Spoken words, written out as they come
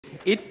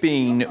It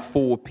being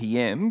 4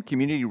 p.m,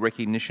 community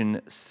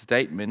recognition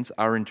statements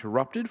are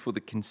interrupted for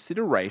the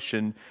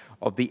consideration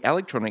of the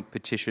electronic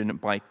petition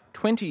by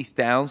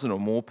 20,000 or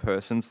more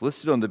persons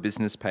listed on the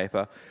business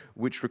paper,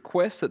 which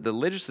requests that the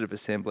Legislative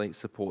Assembly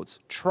supports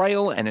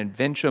trail and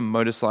adventure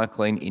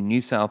motorcycling in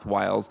New South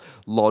Wales,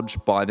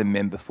 lodged by the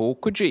member for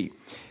Coogee.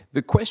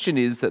 The question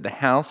is that the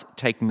House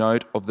take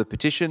note of the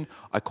petition.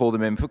 I call the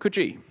member for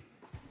Coogee.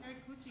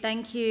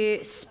 Thank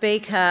you,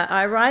 Speaker.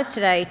 I rise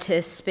today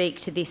to speak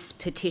to this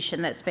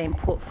petition that's been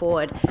put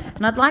forward,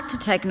 and I'd like to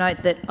take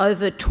note that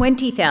over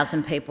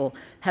 20,000 people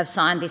have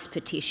signed this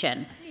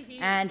petition,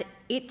 and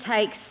it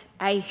takes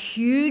a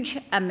huge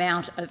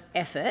amount of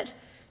effort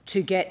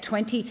to get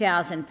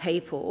 20,000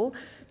 people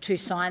to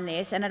sign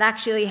this, and it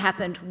actually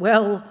happened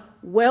well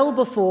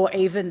before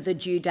even the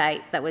due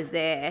date that was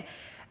there.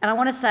 And I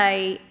want to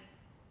say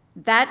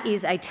that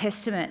is a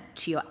testament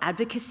to your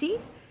advocacy,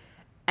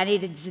 and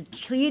it is a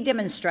clear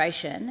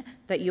demonstration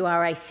that you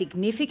are a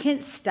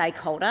significant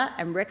stakeholder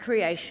and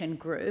recreation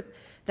group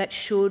that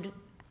should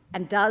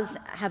and does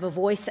have a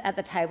voice at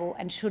the table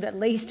and should at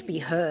least be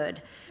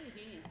heard.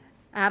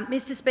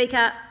 Mr.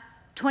 Speaker,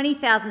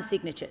 20,000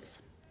 signatures,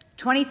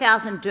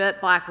 20,000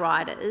 dirt bike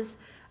riders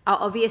are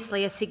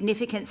obviously a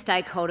significant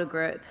stakeholder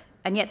group,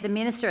 and yet the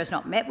Minister has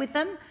not met with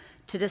them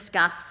to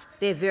discuss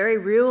their very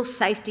real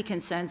safety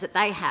concerns that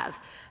they have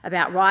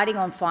about riding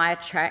on fire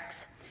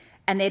tracks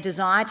and their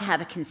desire to have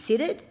a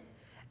considered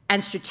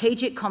and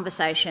strategic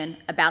conversation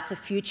about the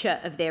future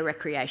of their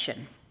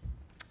recreation.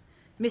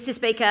 Mr.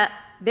 Speaker,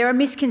 there are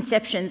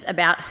misconceptions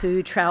about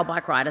who trail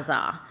bike riders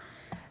are,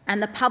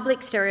 and the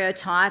public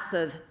stereotype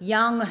of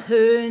young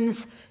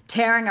hoons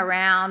tearing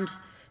around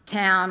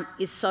town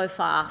is so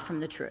far from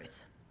the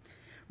truth.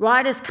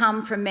 Riders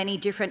come from many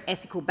different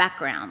ethical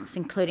backgrounds,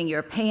 including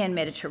European,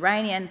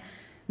 Mediterranean,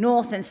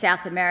 North and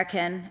South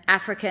American,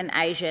 African,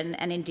 Asian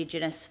and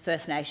Indigenous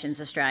First Nations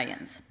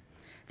Australians.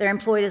 They're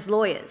employed as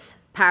lawyers,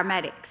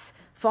 paramedics,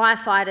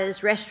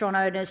 firefighters, restaurant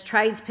owners,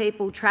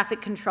 tradespeople,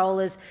 traffic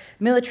controllers,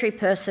 military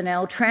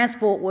personnel,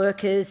 transport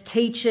workers,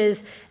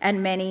 teachers,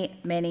 and many,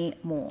 many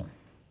more.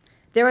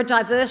 They're a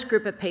diverse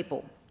group of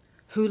people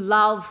who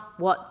love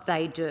what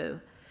they do,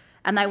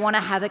 and they want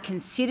to have a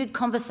considered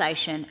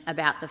conversation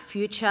about the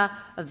future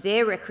of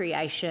their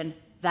recreation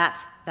that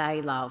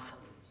they love.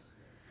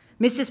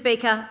 Mr.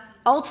 Speaker,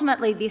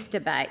 ultimately this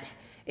debate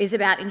is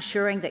about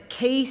ensuring that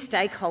key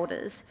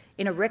stakeholders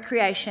in a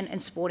recreation and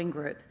sporting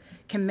group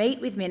can meet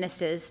with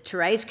ministers to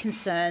raise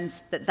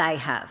concerns that they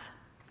have.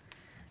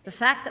 The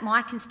fact that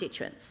my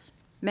constituents,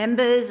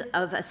 members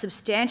of a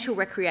substantial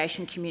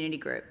recreation community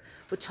group,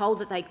 were told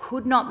that they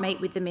could not meet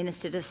with the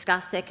minister to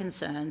discuss their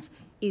concerns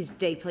is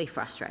deeply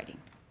frustrating.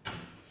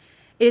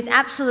 It is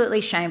absolutely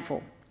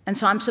shameful, and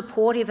so I'm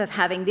supportive of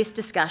having this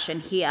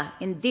discussion here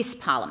in this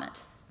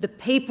parliament, the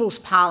People's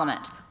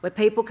Parliament, where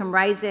people can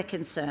raise their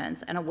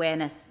concerns and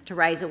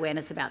raise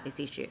awareness about this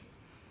issue.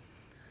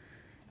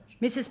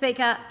 Mr.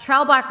 Speaker,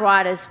 trail bike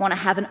riders want to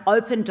have an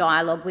open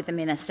dialogue with the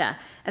minister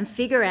and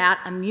figure out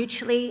a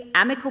mutually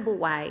amicable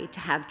way to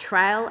have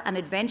trail and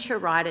adventure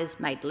riders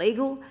made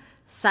legal,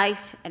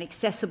 safe and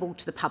accessible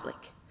to the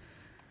public.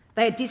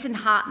 They are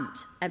disheartened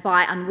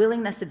by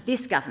unwillingness of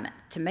this government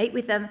to meet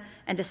with them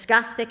and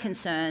discuss their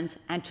concerns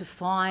and to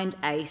find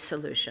a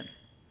solution.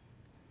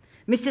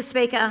 Mr.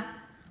 Speaker,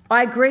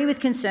 I agree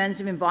with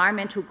concerns of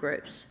environmental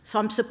groups, so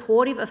I'm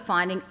supportive of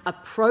finding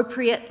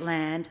appropriate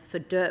land for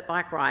dirt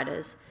bike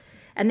riders,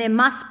 and there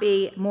must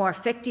be more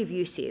effective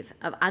use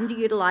of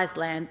underutilised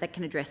land that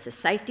can address the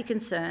safety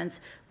concerns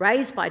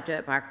raised by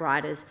dirt bike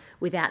riders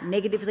without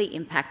negatively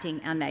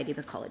impacting our native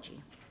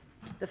ecology.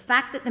 The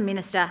fact that the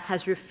minister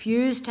has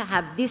refused to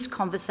have this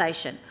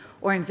conversation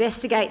or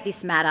investigate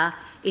this matter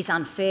is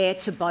unfair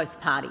to both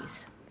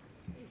parties.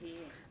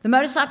 The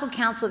Motorcycle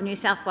Council of New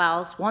South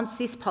Wales wants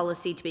this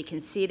policy to be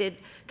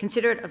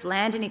considerate of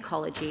land and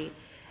ecology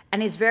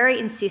and is very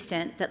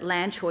insistent that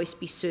land choice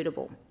be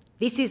suitable.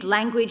 This is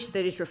language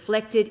that is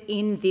reflected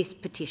in this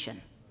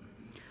petition.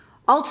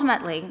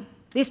 Ultimately,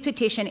 this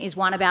petition is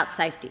one about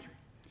safety.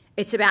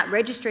 It's about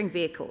registering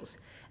vehicles,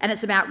 and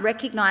it's about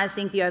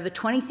recognising the over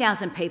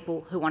 20,000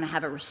 people who want to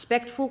have a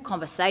respectful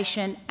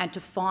conversation and to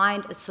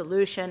find a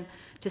solution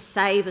to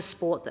save a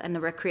sport and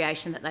the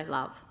recreation that they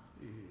love.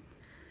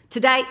 To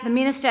date, the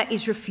minister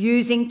is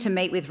refusing to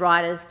meet with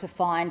riders to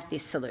find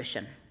this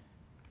solution.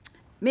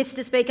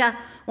 Mr. Speaker,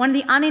 one of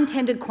the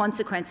unintended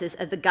consequences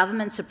of the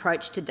government's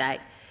approach to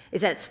date is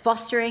that it's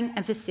fostering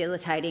and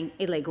facilitating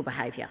illegal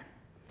behaviour.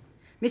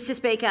 Mr.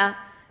 Speaker,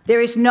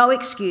 there is no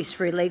excuse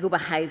for illegal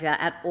behaviour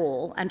at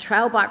all, and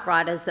trail bike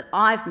riders that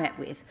I've met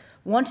with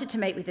wanted to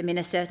meet with the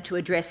minister to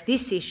address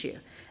this issue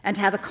and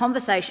to have a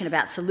conversation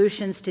about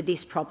solutions to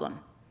this problem.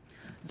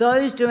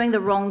 Those doing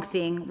the wrong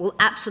thing will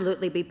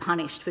absolutely be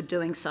punished for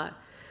doing so,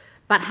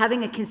 but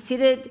having a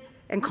considered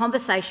and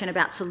conversation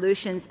about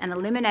solutions and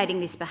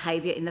eliminating this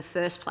behaviour in the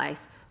first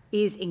place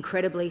is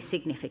incredibly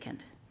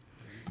significant.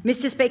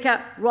 Mr.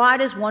 Speaker,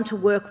 riders want to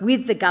work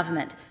with the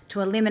government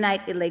to eliminate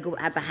illegal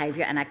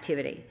behaviour and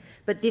activity,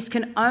 but this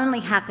can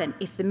only happen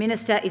if the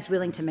minister is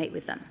willing to meet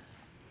with them.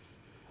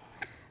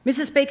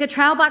 Mr. Speaker,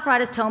 trail bike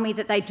riders tell me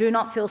that they do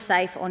not feel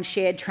safe on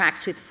shared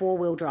tracks with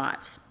four-wheel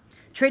drives.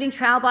 Treating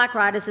trail bike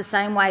riders the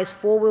same way as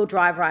four-wheel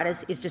drive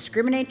riders is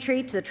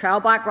discriminatory to the trail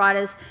bike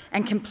riders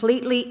and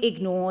completely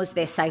ignores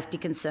their safety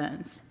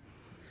concerns.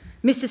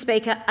 Mr.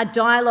 Speaker, a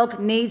dialogue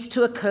needs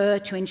to occur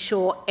to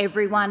ensure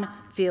everyone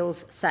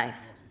feels safe.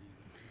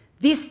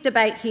 This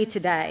debate here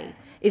today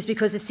is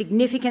because a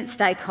significant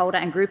stakeholder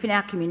and group in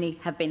our community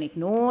have been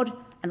ignored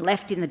and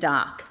left in the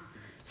dark.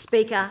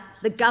 Speaker,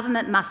 the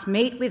government must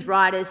meet with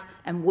riders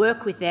and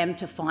work with them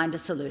to find a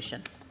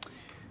solution.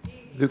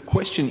 The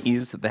question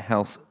is that the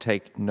House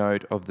take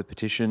note of the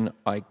petition.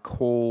 I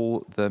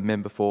call the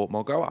member for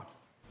Mulgoa.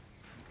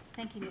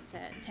 Thank you, Mr.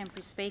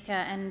 Temporary Speaker,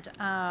 and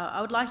I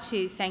would like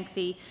to thank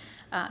the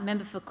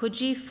member for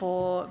Coogee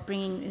for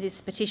bringing this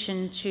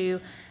petition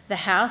to the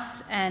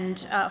House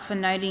and for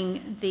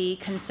noting the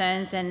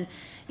concerns and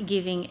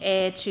giving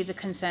air to the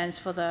concerns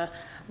for the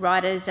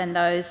riders and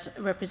those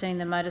representing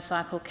the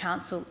Motorcycle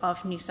Council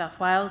of New South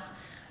Wales.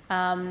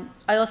 I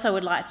also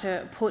would like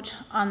to put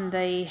on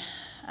the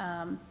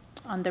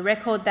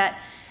record that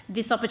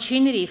this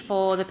opportunity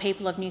for the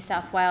people of New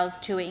South Wales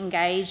to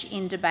engage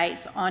in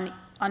debates on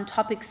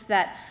topics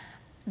that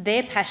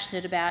they're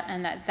passionate about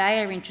and that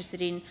they are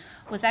interested in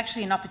was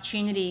actually an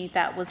opportunity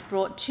that was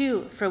brought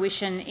to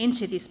fruition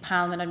into this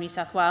Parliament of New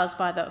South Wales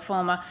by the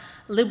former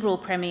Liberal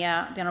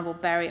Premier, the Honourable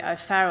Barry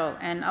O'Farrell,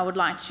 and I would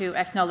like to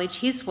acknowledge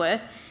his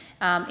work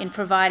in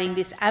providing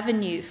this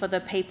avenue for the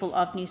people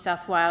of New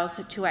South Wales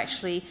to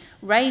actually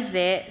raise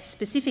their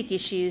specific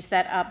issues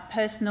that are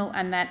personal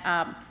and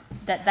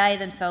that they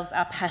themselves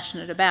are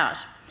passionate about.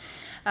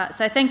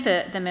 So I thank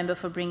the member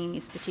for bringing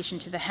this petition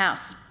to the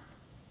House.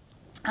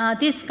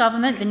 This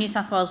government, the New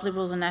South Wales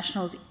Liberals and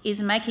Nationals,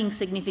 is making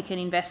significant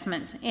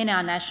investments in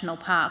our national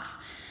parks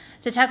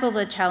to tackle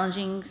the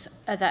challenges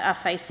that are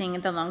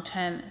facing the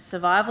long-term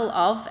survival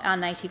of our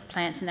native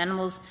plants and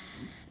animals,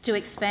 to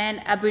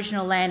expand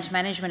Aboriginal land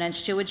management and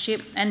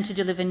stewardship, and to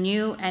deliver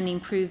new and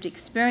improved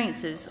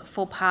experiences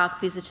for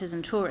park visitors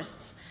and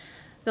tourists.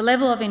 The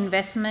level of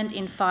investment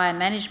in fire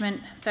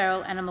management,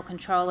 feral animal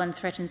control and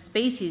threatened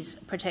species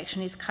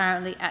protection is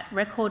currently at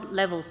record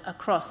levels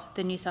across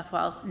the New South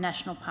Wales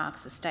National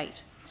Parks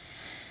Estate.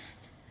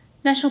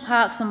 National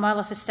Parks and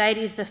Wildlife Estate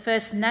is the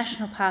first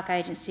national park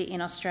agency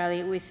in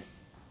Australia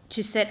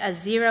to set a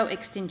zero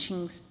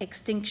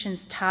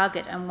extinctions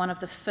target and one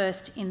of the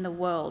first in the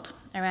world.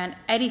 Around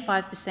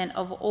 85%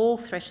 of all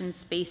threatened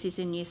species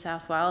in New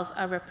South Wales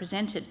are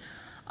represented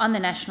on the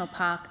National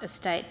Park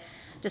Estate,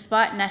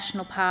 despite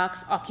national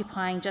parks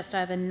occupying just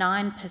over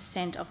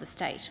 9% of the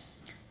state.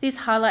 This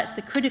highlights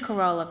the critical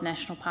role of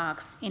national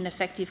parks in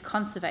effective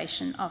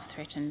conservation of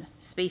threatened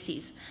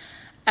species.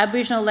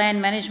 Aboriginal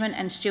land management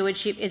and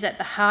stewardship is at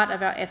the heart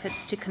of our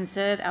efforts to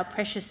conserve our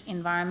precious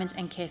environment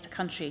and care for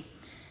country.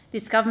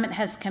 This government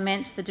has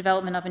commenced the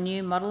development of a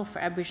new model for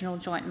Aboriginal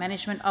joint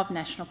management of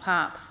national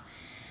parks,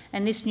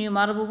 and this new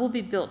model will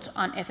be built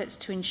on efforts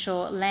to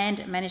ensure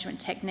land management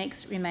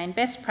techniques remain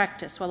best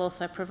practice while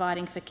also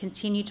providing for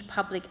continued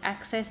public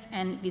access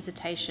and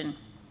visitation.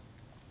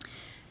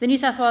 The New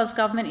South Wales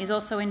Government is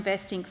also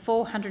investing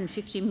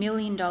 $450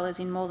 million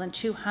in more than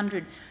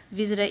 200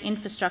 visitor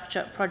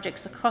infrastructure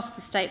projects across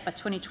the state by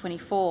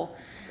 2024.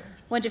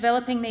 When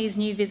developing these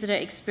new visitor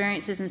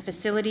experiences and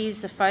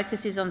facilities, the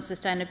focus is on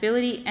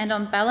sustainability and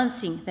on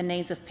balancing the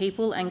needs of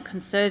people and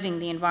conserving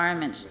the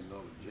environment.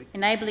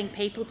 Enabling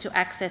people to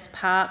access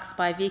parks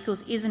by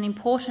vehicles is an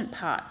important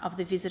part of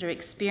the visitor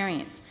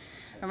experience.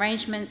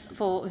 Arrangements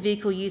for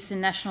vehicle use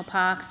in national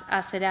parks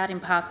are set out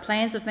in park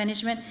plans of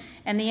management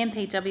and the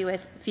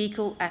NPWS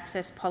vehicle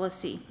access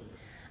policy.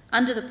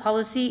 Under the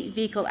policy,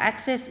 vehicle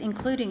access,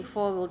 including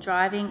four-wheel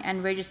driving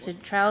and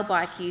registered trail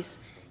bike use,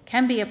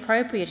 can be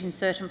appropriate in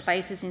certain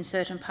places in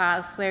certain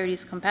parks where it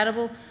is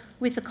compatible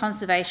with the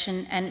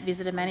conservation and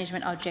visitor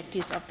management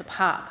objectives of the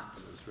park.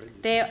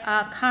 There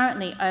are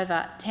currently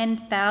over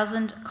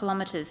 10,000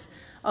 kilometres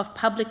of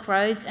public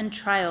roads and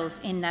trails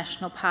in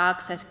national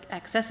parks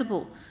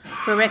accessible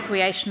for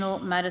recreational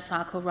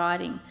motorcycle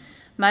riding.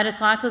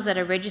 Motorcycles that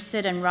are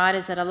registered and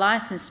riders that are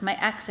licensed may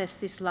access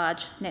this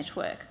large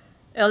network.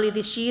 Earlier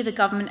this year, the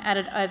government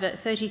added over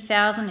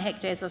 30,000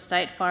 hectares of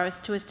state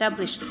forest to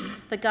establish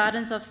the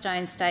Gardens of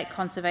Stone State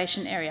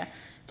Conservation Area,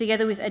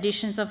 together with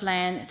additions of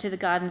land to the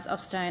Gardens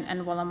of Stone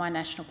and Wallamai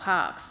National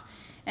Parks.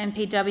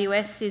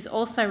 NPWS is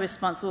also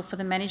responsible for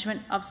the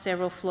management of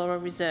several flora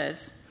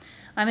reserves.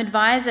 I'm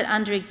advised that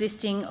under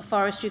existing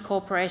Forestry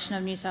Corporation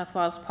of New South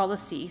Wales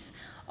policies,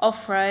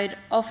 off-road,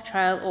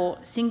 off-trail or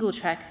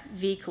single-track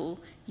vehicle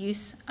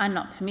use are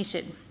not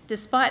permitted.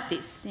 Despite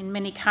this, in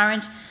many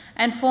current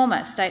and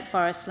former state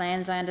forest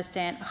lands, I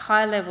understand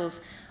high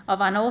levels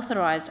of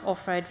unauthorised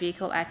off-road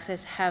vehicle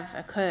access have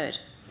occurred.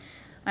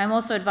 I am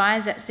also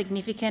advised that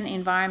significant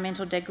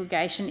environmental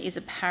degradation is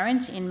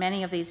apparent in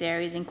many of these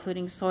areas,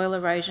 including soil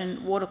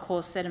erosion,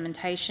 watercourse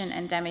sedimentation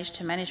and damage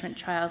to management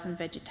trails and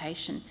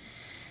vegetation.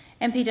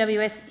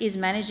 NPWS is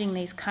managing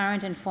these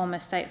current and former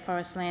state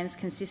forest lands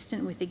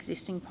consistent with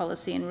existing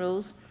policy and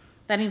rules.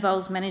 That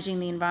involves managing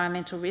the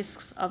environmental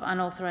risks of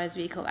unauthorised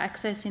vehicle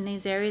access in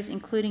these areas,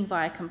 including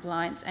via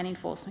compliance and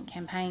enforcement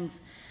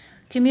campaigns.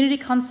 Community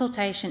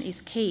consultation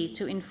is key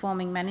to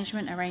informing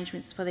management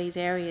arrangements for these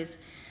areas.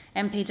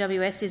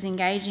 MPWS is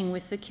engaging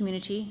with the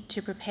community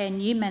to prepare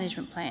new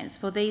management plans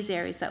for these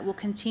areas that will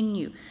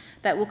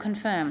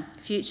confirm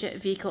future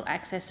vehicle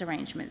access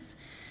arrangements.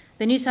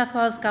 The New South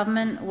Wales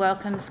Government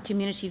welcomes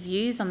community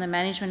views on the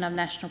management of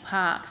national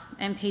parks.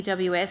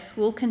 MPWS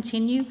will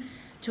continue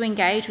to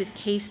engage with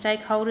key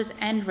stakeholders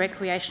and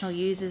recreational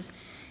users,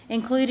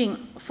 including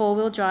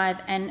four-wheel drive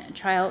and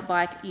trail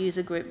bike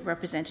user group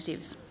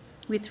representatives.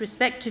 With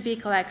respect to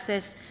vehicle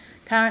access,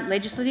 current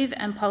legislative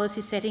and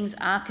policy settings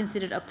are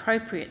considered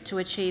appropriate to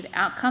achieve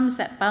outcomes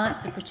that balance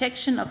the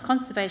protection of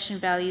conservation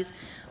values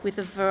with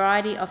a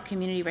variety of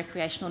community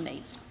recreational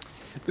needs.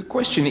 The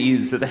question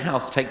is that the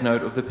House take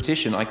note of the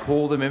petition. I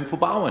call the member for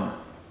Barwon.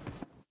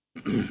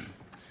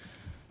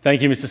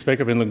 Thank you, Mr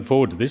Speaker. I've been looking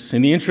forward to this.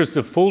 In the interest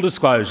of full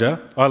disclosure,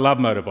 I love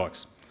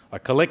motorbikes. I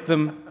collect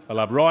them, I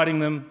love riding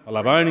them, I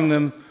love owning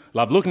them, I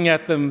love looking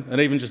at them and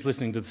even just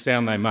listening to the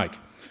sound they make.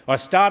 I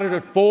started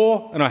at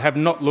 4 and I have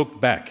not looked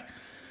back.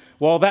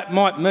 While that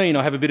might mean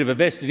I have a bit of a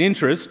vested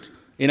interest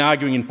in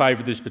arguing in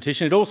favour of this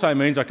petition, it also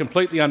means I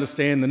completely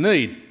understand the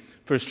need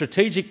for a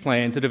strategic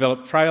plan to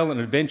develop trail and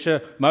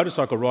adventure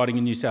motorcycle riding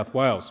in New South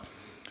Wales.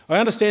 I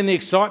understand the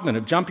excitement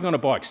of jumping on a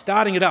bike,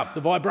 starting it up,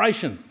 the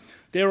vibration,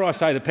 dare I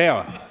say the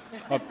power.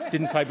 I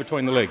didn't say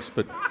between the legs,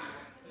 but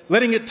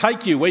letting it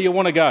take you where you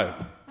want to go.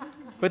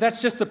 But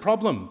that's just the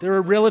problem. There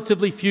are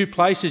relatively few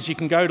places you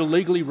can go to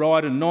legally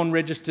ride a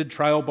non-registered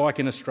trail bike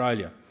in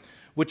Australia,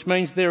 which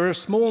means there are a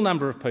small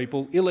number of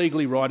people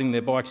illegally riding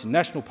their bikes in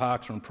national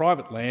parks or on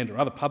private land or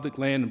other public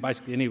land and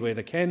basically anywhere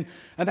they can,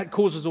 and that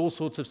causes all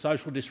sorts of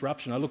social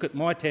disruption. I look at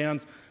my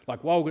towns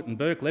like Walgett and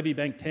Burke, levee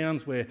bank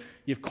towns, where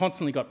you've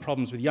constantly got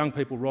problems with young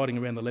people riding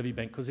around the levee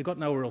bank because they've got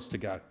nowhere else to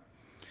go.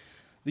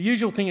 The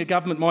usual thing a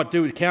government might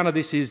do to counter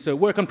this is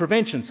work on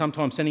prevention,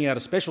 sometimes sending out a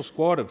special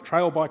squad of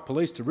trail bike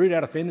police to root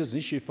out offenders and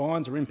issue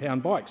fines or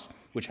impound bikes,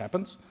 which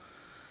happens.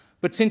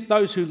 But since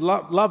those who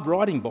love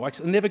riding bikes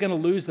are never going to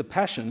lose the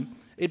passion,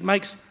 it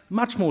makes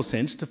much more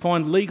sense to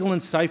find legal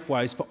and safe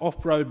ways for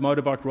off-road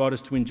motorbike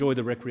riders to enjoy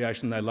the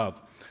recreation they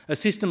love. A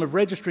system of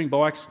registering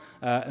bikes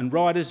and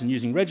riders and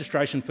using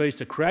registration fees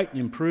to create and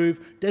improve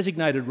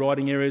designated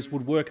riding areas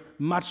would work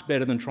much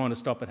better than trying to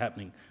stop it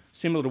happening,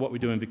 similar to what we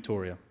do in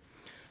Victoria.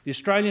 The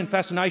Australian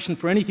fascination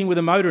for anything with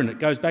a motor in it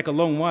goes back a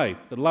long way.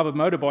 The love of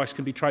motorbikes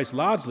can be traced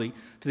largely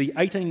to the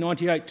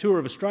 1898 tour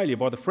of Australia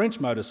by the French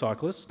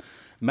motorcyclist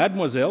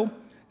Mademoiselle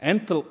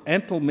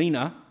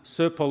Anthilmina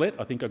Serpollet,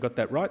 I think I got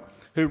that right,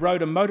 who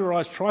rode a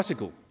motorised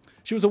tricycle.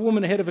 She was a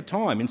woman ahead of her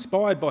time,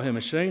 inspired by her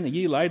machine. A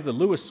year later, the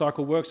Lewis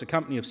Cycle Works, a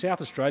company of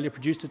South Australia,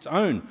 produced its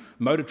own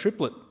motor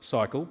triplet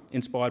cycle,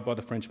 inspired by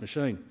the French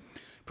machine.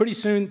 Pretty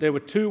soon, there were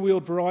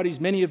two-wheeled varieties,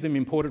 many of them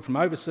imported from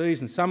overseas,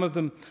 and some of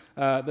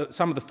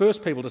the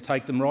first people to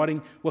take them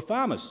riding were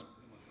farmers.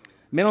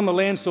 Men on the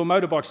land saw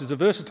motorbikes as a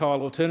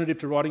versatile alternative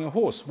to riding a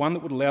horse, one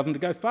that would allow them to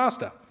go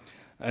faster.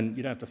 And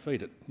you don't have to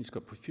feed it, it's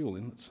got fuel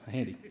in, it's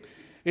handy.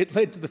 It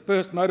led to the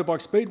first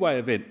motorbike speedway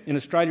event in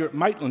Australia at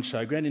Maitland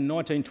Showground in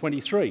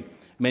 1923.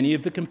 Many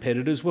of the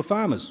competitors were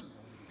farmers.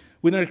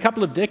 Within a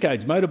couple of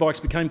decades,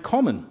 motorbikes became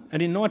common,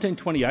 and in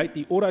 1928,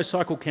 the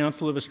Autocycle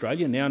Council of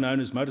Australia, now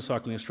known as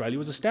Motorcycling Australia,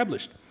 was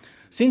established.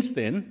 Since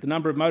then, the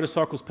number of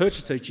motorcycles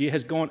purchased each year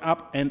has gone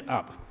up and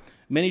up.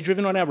 Many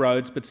driven on our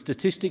roads, but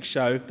statistics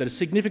show that a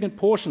significant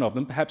portion of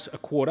them, perhaps a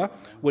quarter,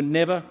 were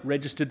never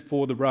registered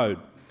for the road,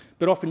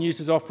 but often used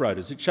as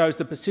off-roaders. It shows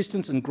the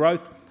persistence and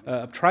growth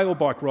of trail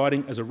bike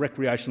riding as a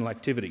recreational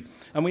activity.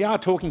 And we are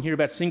talking here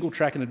about single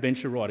track and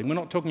adventure riding. We're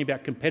not talking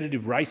about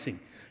competitive racing.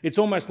 It's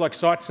almost like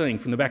sightseeing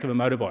from the back of a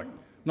motorbike.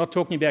 Not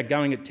talking about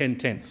going at 10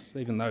 tenths,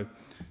 even though,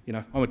 you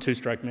know, I'm a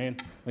two-stroke man.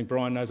 I think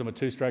Brian knows I'm a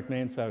two-stroke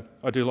man, so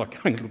I do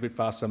like going a little bit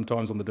fast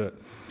sometimes on the dirt.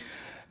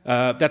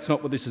 That's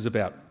not what this is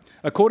about.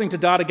 According to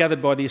data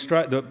gathered by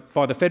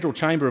the Federal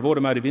Chamber of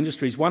Automotive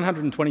Industries,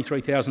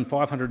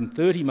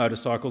 123,530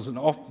 motorcycles and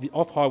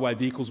off-highway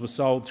vehicles were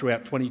sold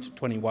throughout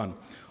 2021.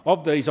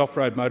 Of these,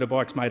 off-road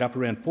motorbikes made up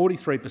around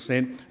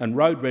 43% and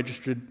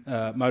road-registered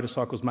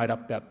motorcycles made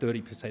up about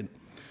 30%.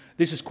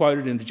 This is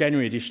quoted in the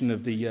January edition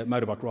of the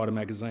Motorbike Rider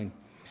magazine.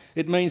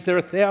 It means there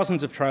are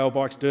thousands of trail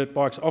bikes, dirt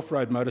bikes,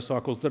 off-road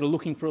motorcycles that are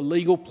looking for a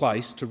legal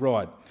place to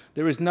ride.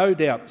 There is no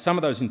doubt some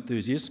of those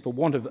enthusiasts, for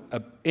want of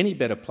any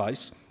better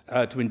place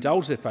to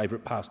indulge their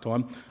favourite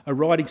pastime, are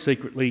riding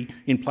secretly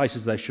in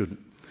places they shouldn't.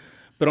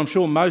 But I'm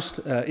sure most,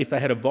 if they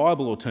had a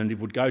viable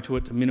alternative, would go to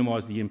it to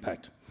minimise the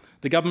impact.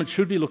 The government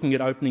should be looking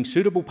at opening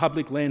suitable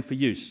public land for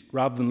use,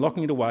 rather than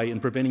locking it away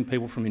and preventing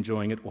people from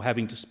enjoying it or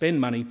having to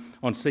spend money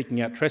on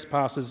seeking out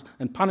trespassers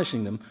and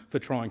punishing them for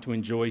trying to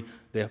enjoy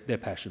their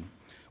passion.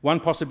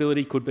 One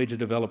possibility could be to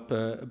develop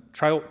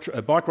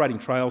bike riding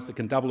trails that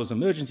can double as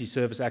emergency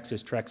service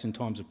access tracks in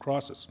times of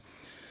crisis.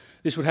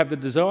 This would have the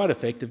desired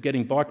effect of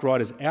getting bike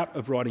riders out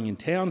of riding in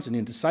towns and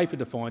into safer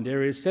defined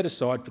areas set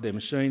aside for their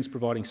machines,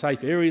 providing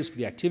safe areas for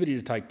the activity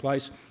to take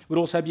place. It would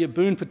also be a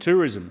boon for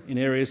tourism in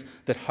areas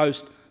that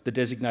host the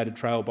designated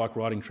trail bike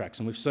riding tracks,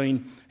 and we've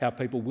seen how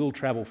people will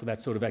travel for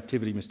that sort of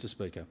activity, Mr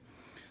Speaker.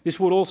 This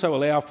would also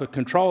allow for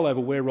control over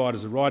where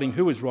riders are riding,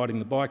 who is riding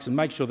the bikes, and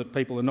make sure that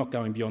people are not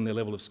going beyond their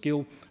level of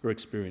skill or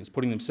experience,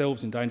 putting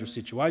themselves in dangerous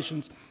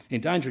situations,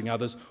 endangering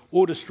others,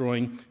 or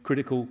destroying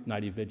critical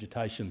native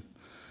vegetation.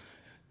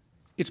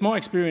 It's my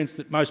experience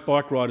that most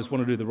bike riders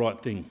want to do the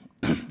right thing.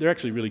 They're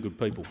actually really good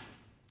people.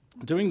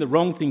 Doing the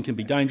wrong thing can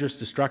be dangerous,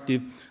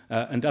 destructive,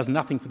 and does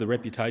nothing for the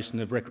reputation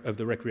of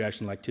the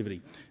recreational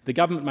activity. If the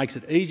government makes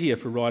it easier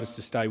for riders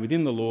to stay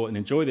within the law and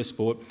enjoy their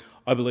sport,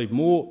 I believe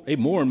more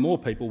and more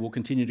people will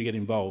continue to get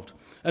involved.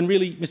 And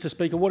really, Mr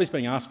Speaker, what is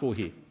being asked for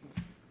here?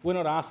 We're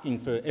not asking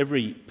for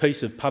every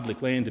piece of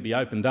public land to be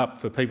opened up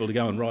for people to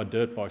go and ride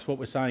dirt bikes. What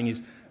we're saying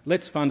is,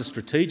 let's fund a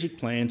strategic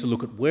plan to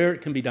look at where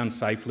it can be done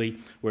safely,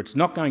 where it's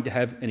not going to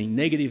have any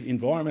negative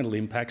environmental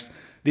impacts.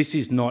 This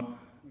is not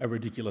a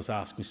ridiculous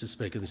ask, Mr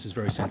Speaker. This is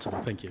very sensible.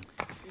 Thank you.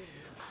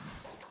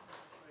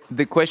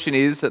 The question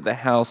is that the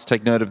House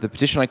take note of the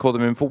petition. I call the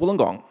member for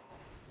Wollongong.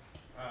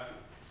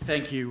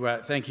 Thank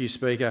you,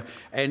 Speaker.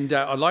 And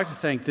I'd like to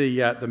thank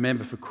the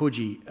member for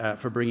Coogee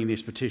for bringing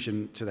this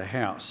petition to the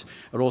House.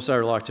 I'd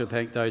also like to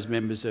thank those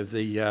members of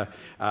the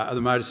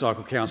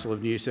Motorcycle Council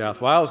of New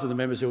South Wales and the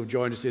members who have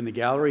joined us in the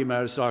gallery,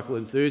 motorcycle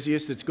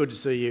enthusiasts. It's good to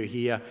see you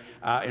here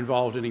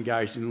involved and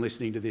engaged in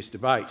listening to this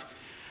debate.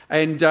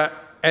 And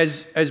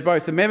as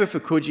both the member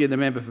for Coogee and the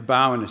member for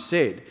Barwon has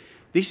said,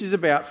 this is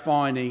about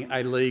finding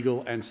a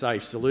legal and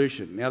safe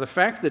solution. Now, the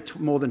fact that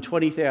more than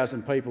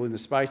 20,000 people in the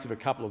space of a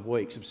couple of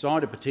weeks have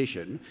signed a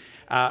petition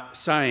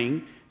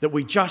saying that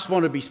we just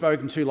want to be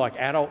spoken to like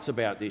adults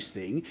about this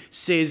thing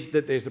says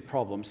that there's a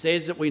problem,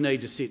 says that we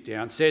need to sit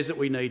down, says that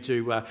we need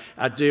to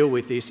deal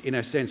with this in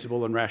a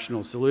sensible and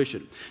rational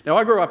solution. Now,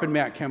 I grew up in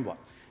Mount Kembla,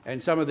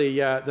 and some of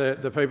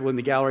the people in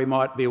the gallery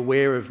might be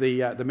aware of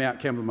the Mount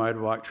Kembla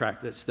motorbike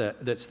track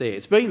that's there.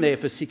 It's been there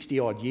for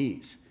 60-odd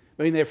years.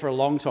 Been there for a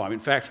long time. In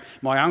fact,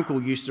 my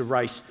uncle used to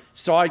race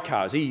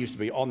sidecars. He used to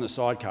be on the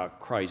sidecar.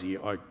 Crazy.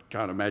 I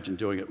can't imagine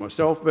doing it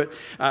myself, but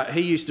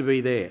he used to be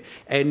there.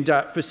 And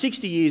for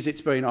 60 years it's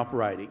been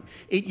operating.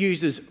 It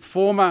uses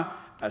former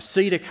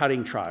cedar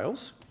cutting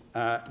trails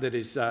that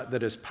is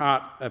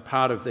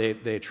part of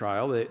their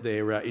trail,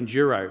 their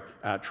enduro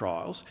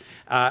trials,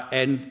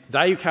 and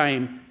they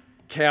became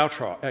cow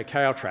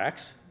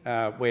tracks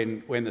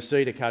when the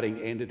cedar cutting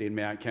ended in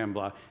Mount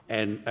Kembla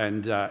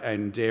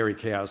and dairy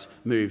cows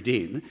moved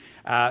in.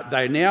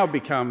 They now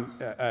become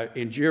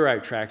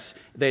enduro tracks.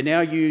 They're now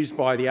used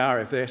by the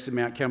RFS, the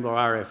Mount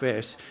Kembla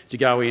RFS, to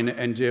go in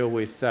and deal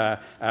with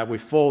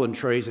fallen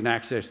trees and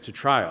access to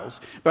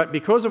trails. But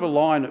because of a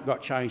line that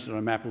got changed on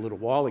a map a little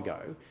while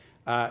ago,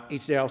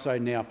 it's also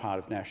now part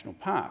of National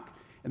Park.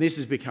 And this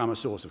has become a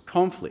source of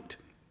conflict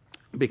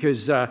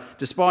because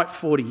despite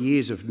 40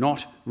 years of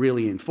not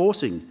really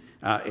enforcing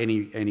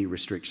any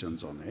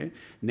restrictions on there,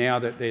 now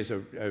that there's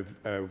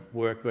a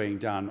work being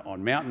done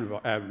on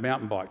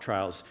mountain bike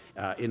trails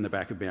in the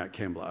back of Mount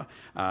Kembla,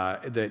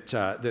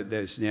 that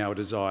there's now a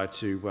desire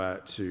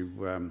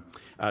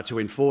to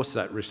enforce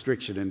that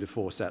restriction and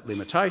enforce that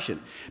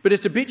limitation. But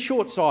it's a bit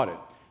short-sighted.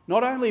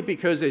 Not only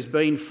because there's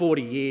been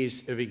 40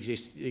 years of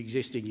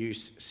existing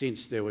use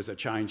since there was a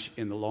change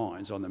in the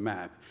lines on the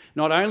map,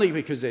 not only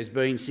because there's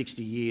been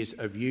 60 years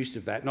of use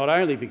of that, not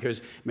only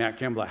because Mount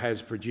Kembla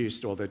has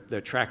produced, or the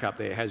track up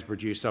there has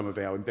produced some of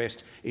our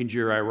best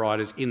enduro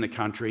riders in the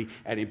country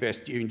and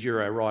best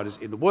enduro riders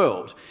in the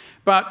world,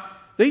 but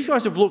these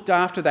guys have looked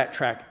after that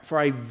track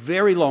for a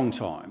very long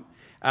time.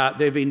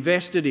 They've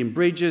invested in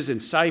bridges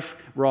and safe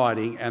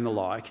riding and the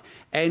like,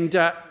 and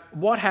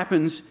what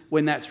happens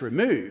when that's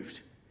removed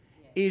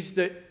is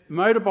that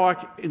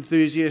motorbike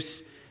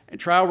enthusiasts and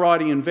trail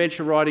riding and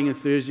venture riding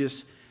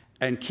enthusiasts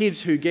and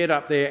kids who get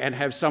up there and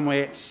have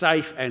somewhere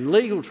safe and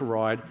legal to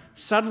ride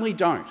suddenly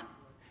don't.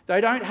 They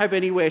don't have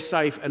anywhere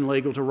safe and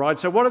legal to ride.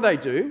 So what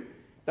do?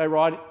 They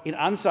ride in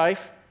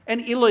unsafe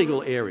and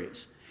illegal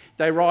areas.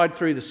 They ride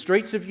through the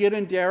streets of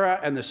Unanderra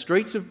and the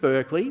streets of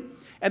Berkeley,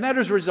 and that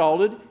has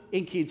resulted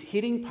in kids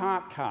hitting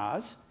parked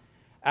cars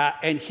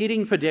and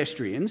hitting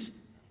pedestrians,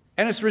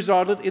 and it's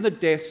resulted in the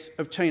deaths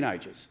of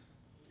teenagers.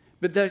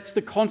 But that's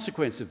the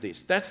consequence of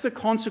this. That's the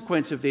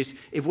consequence of this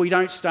if we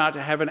don't start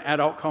to have an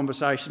adult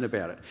conversation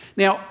about it.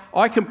 Now,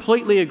 I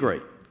completely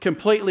agree,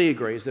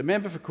 as the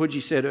member for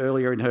Coogee said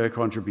earlier in her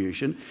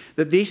contribution,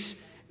 that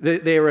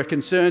there are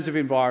concerns of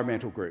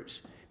environmental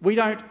groups. We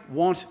don't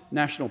want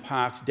national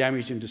parks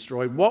damaged and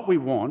destroyed. What we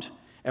want,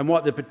 and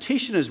what the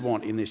petitioners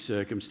want in this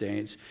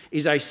circumstance,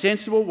 is a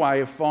sensible way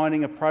of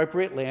finding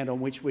appropriate land on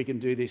which we can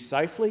do this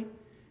safely,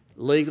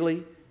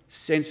 legally,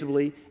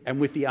 sensibly,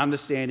 and with the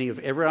understanding of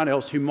everyone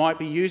else who might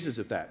be users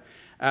of that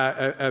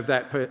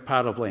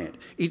part of land.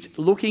 It's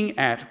looking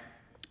at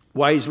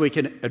ways we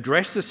can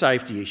address the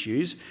safety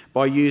issues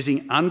by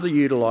using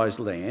underutilised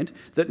land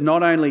that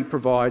not only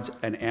provides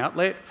an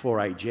outlet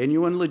for a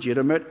genuine,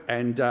 legitimate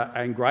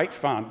and great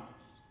fun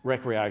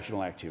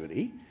recreational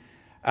activity,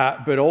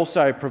 but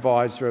also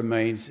provides for a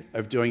means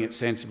of doing it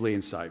sensibly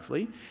and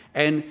safely.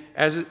 And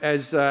as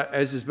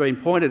has been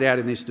pointed out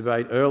in this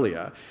debate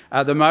earlier,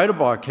 the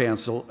Motorbike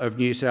Council of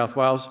New South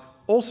Wales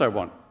also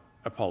want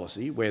a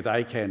policy where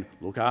they can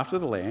look after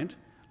the land,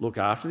 look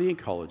after the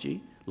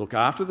ecology, look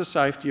after the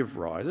safety of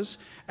riders,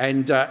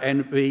 and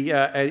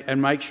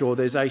make sure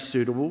there's a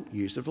suitable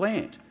use of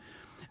land.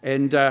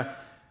 And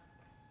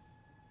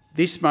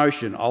this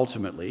motion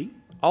ultimately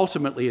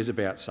is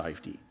about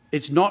safety.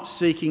 It's not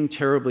seeking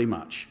terribly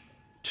much.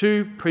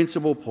 2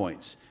 principal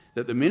points: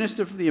 that the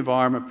Minister for the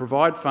Environment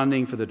provide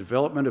funding for the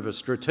development of a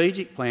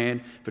strategic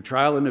plan for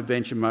trail and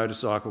adventure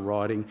motorcycle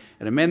riding,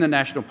 and amend the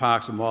National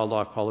Parks and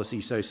Wildlife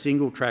Policy so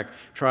single-track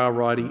trail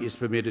riding is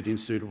permitted in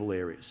suitable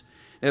areas.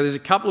 Now, there's a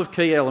couple of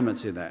key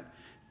elements in that: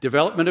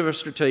 development of a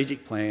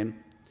strategic plan,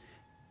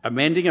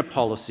 amending a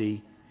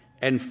policy,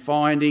 and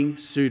finding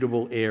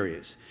suitable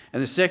areas.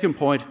 And the second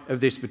point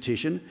of this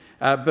petition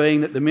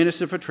being that the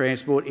Minister for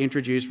Transport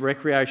introduced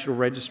recreational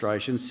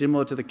registration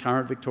similar to the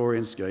current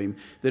Victorian scheme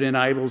that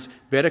enables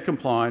better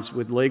compliance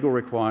with legal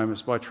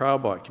requirements by trail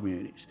bike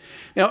communities.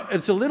 Now,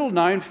 it's a little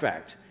known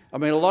fact. I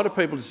mean, a lot of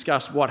people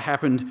discussed what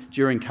happened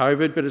during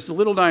COVID, but it's a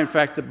little known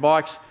fact that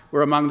bikes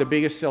were among the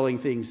biggest selling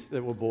things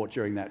that were bought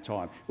during that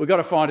time. We've got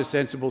to find a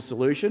sensible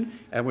solution,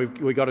 and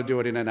we've got to do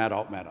it in an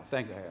adult manner.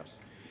 Thank the House.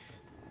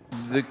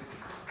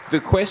 The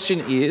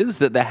question is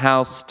that the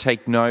House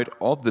take note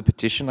of the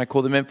petition. I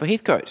call the member for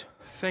Heathcote.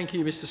 Thank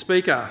you, Mr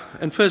Speaker.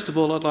 And first of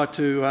all, I'd like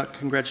to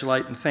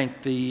congratulate and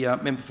thank the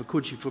member for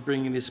Coogee for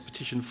bringing this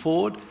petition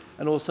forward.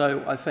 And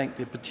also I thank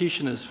the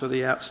petitioners for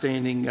the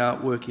outstanding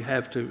work you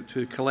have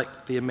to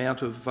collect the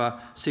amount of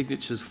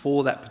signatures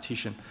for that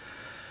petition.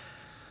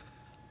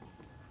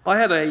 I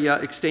had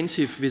a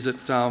extensive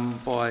visit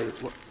by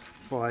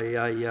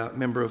a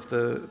member of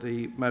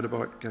the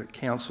Motorbike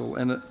Council,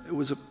 and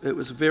it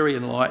was very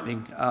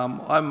enlightening.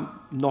 I'm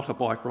not a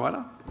bike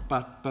rider,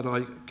 but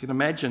I can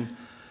imagine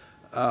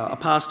a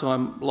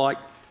pastime like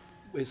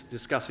we're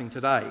discussing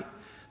today.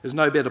 There's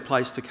no better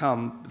place to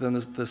come than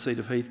the seat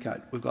of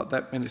Heathcote. We've got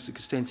that many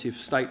extensive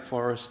state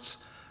forests,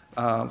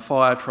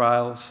 fire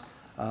trails.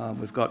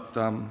 We've got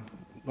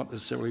not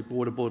necessarily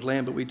border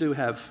land, but we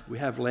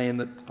have land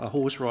that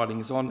horse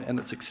riding is on, and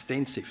it's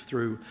extensive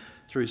through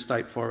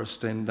state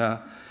forest and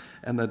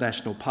the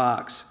national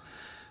parks.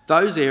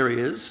 Those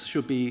areas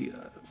should be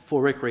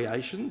for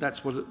recreation.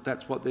 That's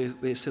what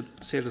they're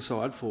set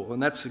aside for,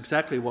 and that's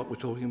exactly what we're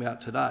talking about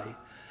today.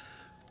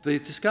 The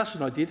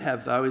discussion I did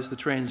have, though, is the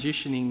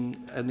transitioning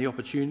and the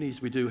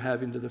opportunities we do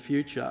have into the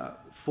future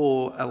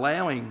for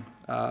allowing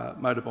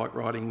motorbike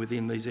riding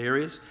within these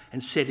areas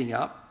and setting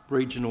up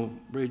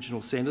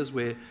regional centres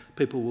where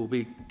people will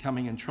be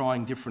coming and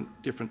trying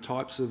different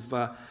types of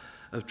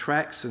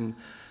tracks,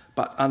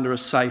 but under a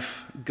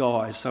safe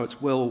guise, so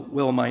it's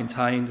well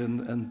maintained,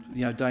 and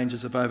you know,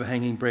 dangers of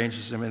overhanging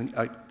branches and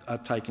everything are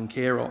taken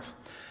care of.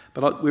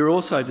 But we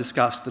also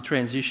discussed the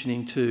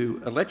transitioning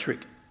to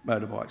electric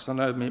motorbikes. I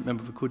know a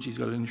member for Coogee's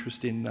got an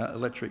interest in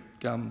electric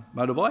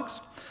motorbikes.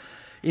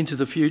 Into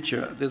the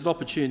future, there's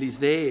opportunities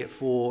there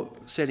for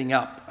setting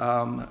up,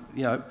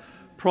 you know,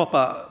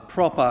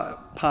 proper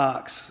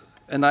parks,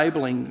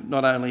 enabling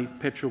not only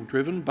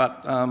petrol-driven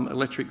but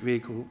electric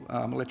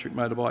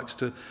motorbikes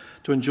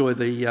to enjoy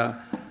the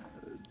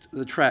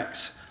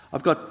tracks.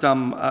 I've got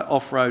an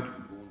off-road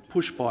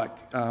push bike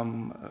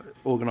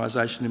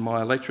organisation in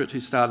my electorate who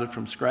started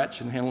from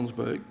scratch in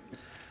Helensburgh.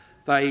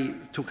 They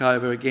took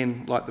over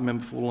again, like the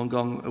member for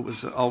Wollongong. It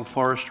was old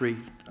forestry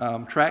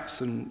tracks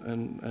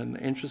and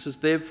entrances.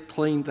 They've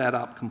cleaned that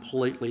up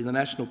completely. The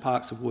national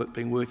parks have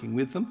been working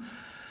with them.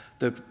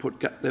 They've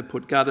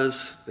put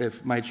gutters.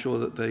 They've made sure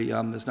that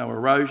there's no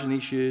erosion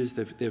issues.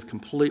 They've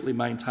completely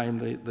maintained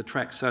the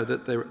track so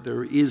that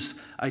there is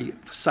a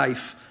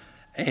safe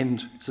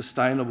and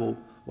sustainable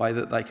way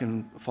that they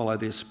can follow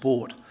their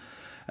sport.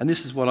 And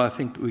this is what I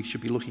think we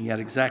should be looking at,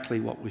 exactly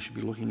what we should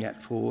be looking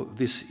at for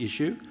this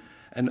issue,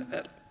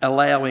 and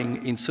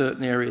allowing in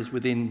certain areas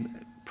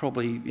within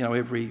probably, you know,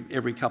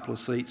 every couple of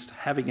seats,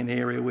 having an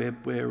area where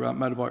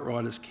motorbike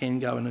riders can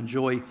go and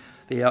enjoy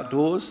the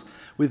outdoors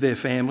with their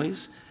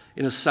families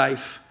in a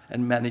safe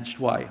and managed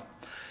way.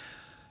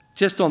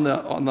 Just on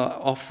the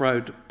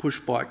off-road push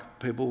bike,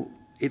 people,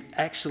 it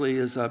actually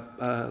is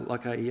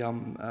like a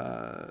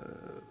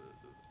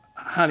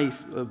honey,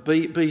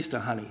 bees to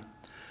honey.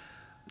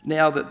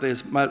 Now that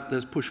there's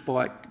push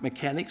bike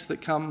mechanics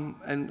that come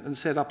and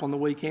set up on the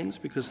weekends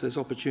because there's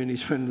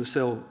opportunities for them to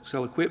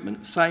sell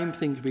equipment, same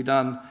thing can be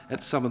done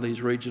at some of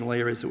these regional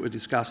areas that we're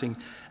discussing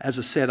as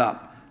a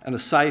setup and a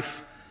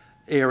safe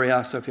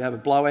area. So if you have a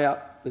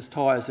blowout, there's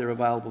tyres there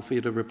available for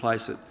you to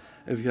replace it.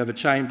 If you have a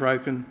chain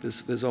broken,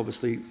 there's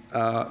obviously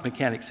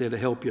mechanics there to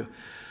help you.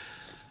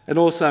 And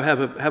also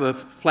have a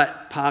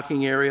flat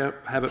parking area,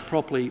 have it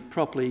properly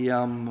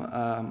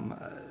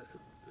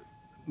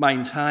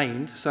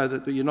maintained so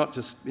that you're not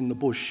just in the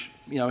bush,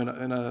 you know,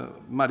 in a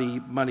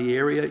muddy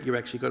area. You've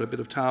actually got a bit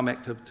of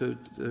tarmac to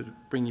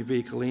bring your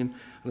vehicle in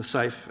a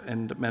safe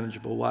and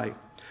manageable way.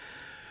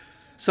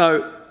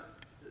 So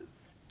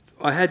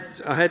I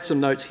had some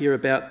notes here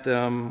about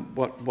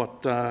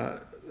what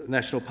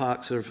national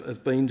parks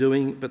have been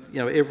doing, but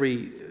you know,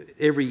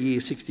 every year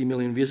 60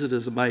 million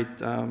visitors are made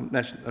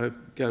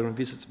go and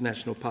visit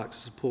national parks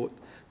to support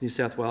the New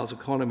South Wales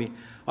economy.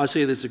 I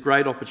see there's a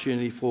great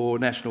opportunity for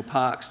national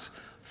parks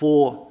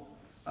for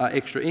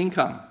extra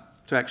income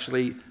to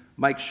actually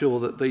make sure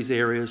that these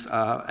areas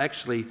are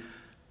actually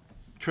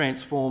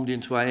transformed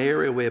into an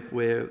area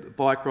where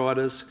bike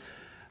riders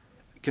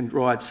can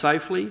ride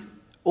safely.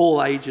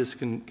 All ages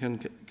can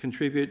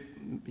contribute.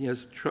 You know,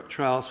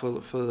 trails for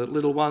the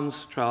little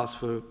ones, trails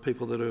for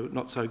people that are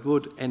not so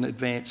good, and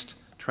advanced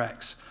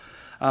tracks.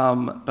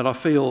 But I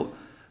feel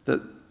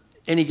that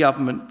any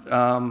government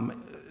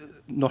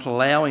not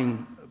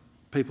allowing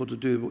people to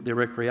do their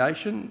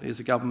recreation is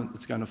a government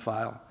that's going to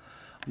fail.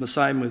 And the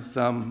same with,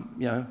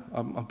 you know,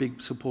 I'm a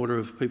big supporter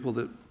of people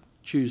that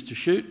choose to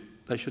shoot.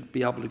 They should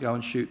be able to go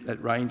and shoot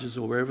at ranges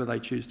or wherever they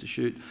choose to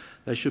shoot.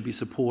 They should be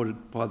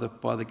supported by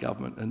the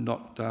government and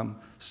not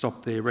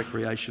stop their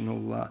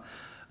recreational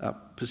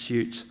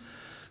pursuits.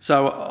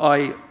 So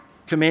I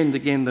commend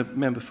again the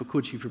member for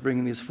Coogee for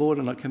bringing this forward,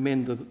 and I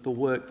commend the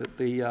work that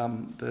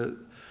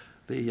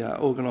the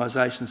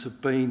organisations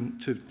have been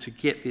to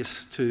get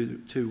this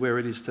to where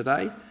it is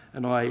today,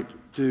 and I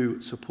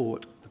do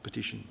support the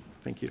petition.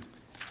 Thank you.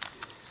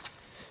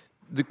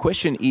 The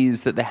question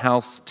is that the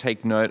House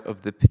take note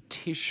of the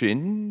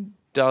petition.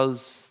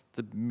 Does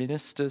the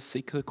Minister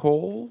seek a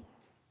call?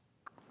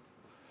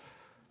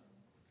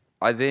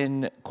 I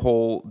then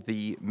call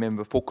the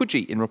member for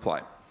Coogee in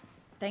reply.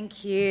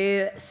 Thank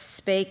you,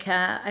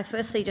 Speaker. I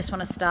firstly just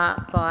want to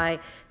start by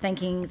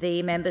thanking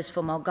the members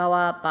for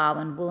Mulgoa,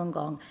 Barwon,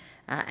 Wollongong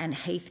and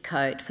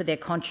Heathcote for their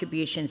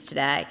contributions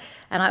today.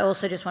 And I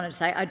also just wanted to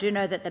say, I do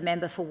know that the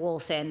member for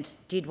Wallsend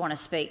did want to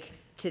speak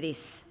to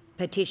this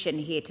petition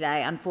here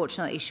today.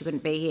 Unfortunately, she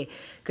couldn't be here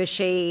because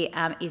she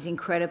is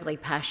incredibly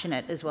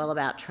passionate as well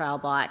about trail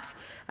bikes,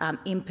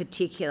 in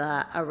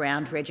particular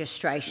around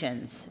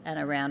registrations and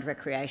around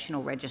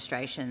recreational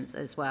registrations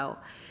as well.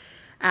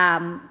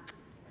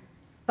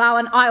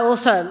 Barwon, I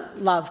also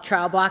love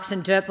trail bikes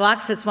and dirt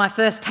bikes. It's my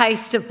first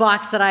taste of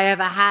bikes that I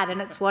ever had,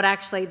 and it's what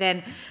actually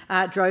then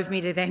drove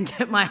me to then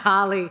get my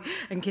Harley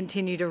and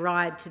continue to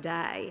ride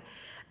today.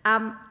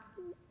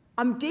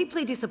 I'm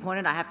deeply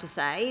disappointed, I have to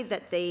say,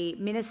 that the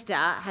Minister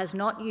has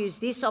not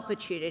used this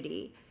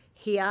opportunity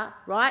here,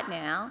 right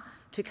now,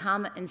 to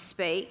come and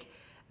speak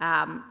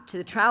to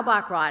the trail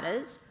bike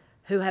riders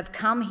who have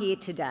come here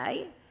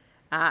today,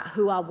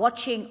 who are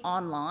watching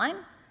online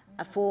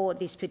for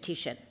this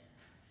petition.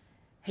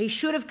 He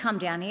should have come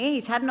down here.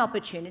 He's had an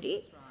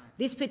opportunity.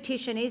 This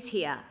petition is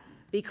here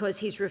because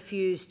he's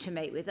refused to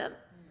meet with them,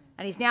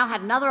 and he's now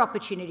had another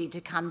opportunity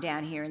to come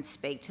down here and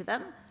speak to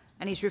them,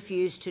 and he's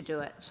refused to do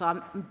it. So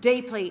I'm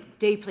deeply,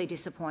 deeply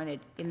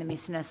disappointed in the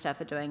Minister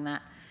for doing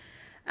that.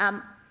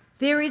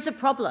 There is a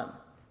problem.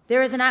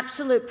 There is an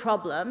absolute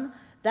problem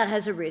that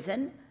has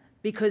arisen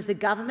because the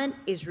government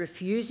is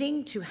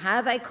refusing to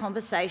have a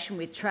conversation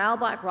with trail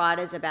bike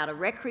riders about a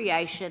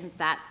recreation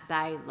that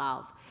they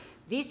love.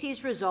 This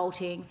is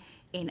resulting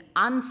in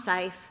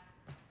unsafe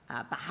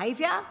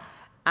behaviour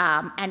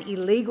and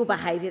illegal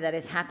behaviour that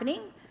is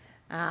happening.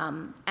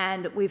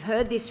 And we've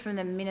heard this from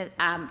the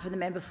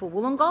member for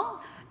Wollongong,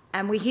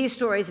 and we hear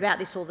stories about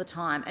this all the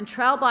time. And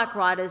trail bike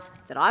riders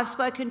that I've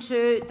spoken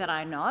to, that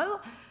I know,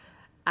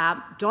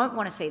 don't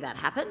want to see that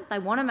happen. They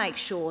want to make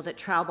sure that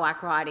trail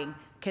bike riding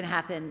can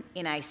happen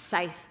in a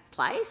safe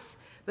place,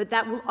 but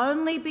that will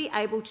only be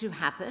able to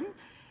happen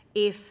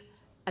if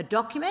a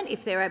document,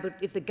 if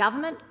the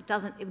government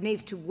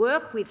needs to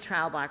work with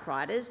trail bike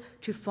riders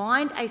to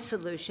find a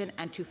solution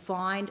and to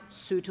find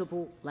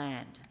suitable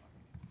land.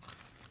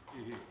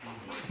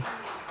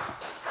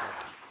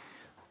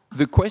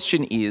 The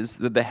question is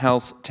that the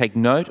House take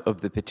note of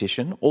the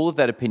petition. All of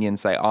that opinion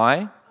say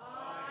aye. Aye.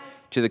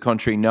 To the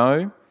contrary,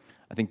 no.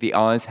 I think the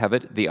ayes have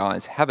it. The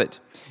ayes have it.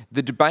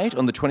 The debate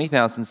on the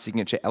 20,000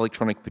 signature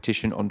electronic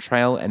petition on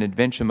trail and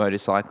adventure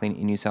motorcycling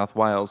in New South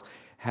Wales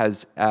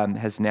has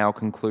now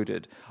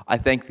concluded. I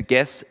thank the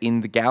guests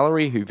in the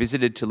gallery who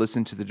visited to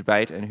listen to the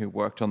debate and who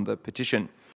worked on the petition.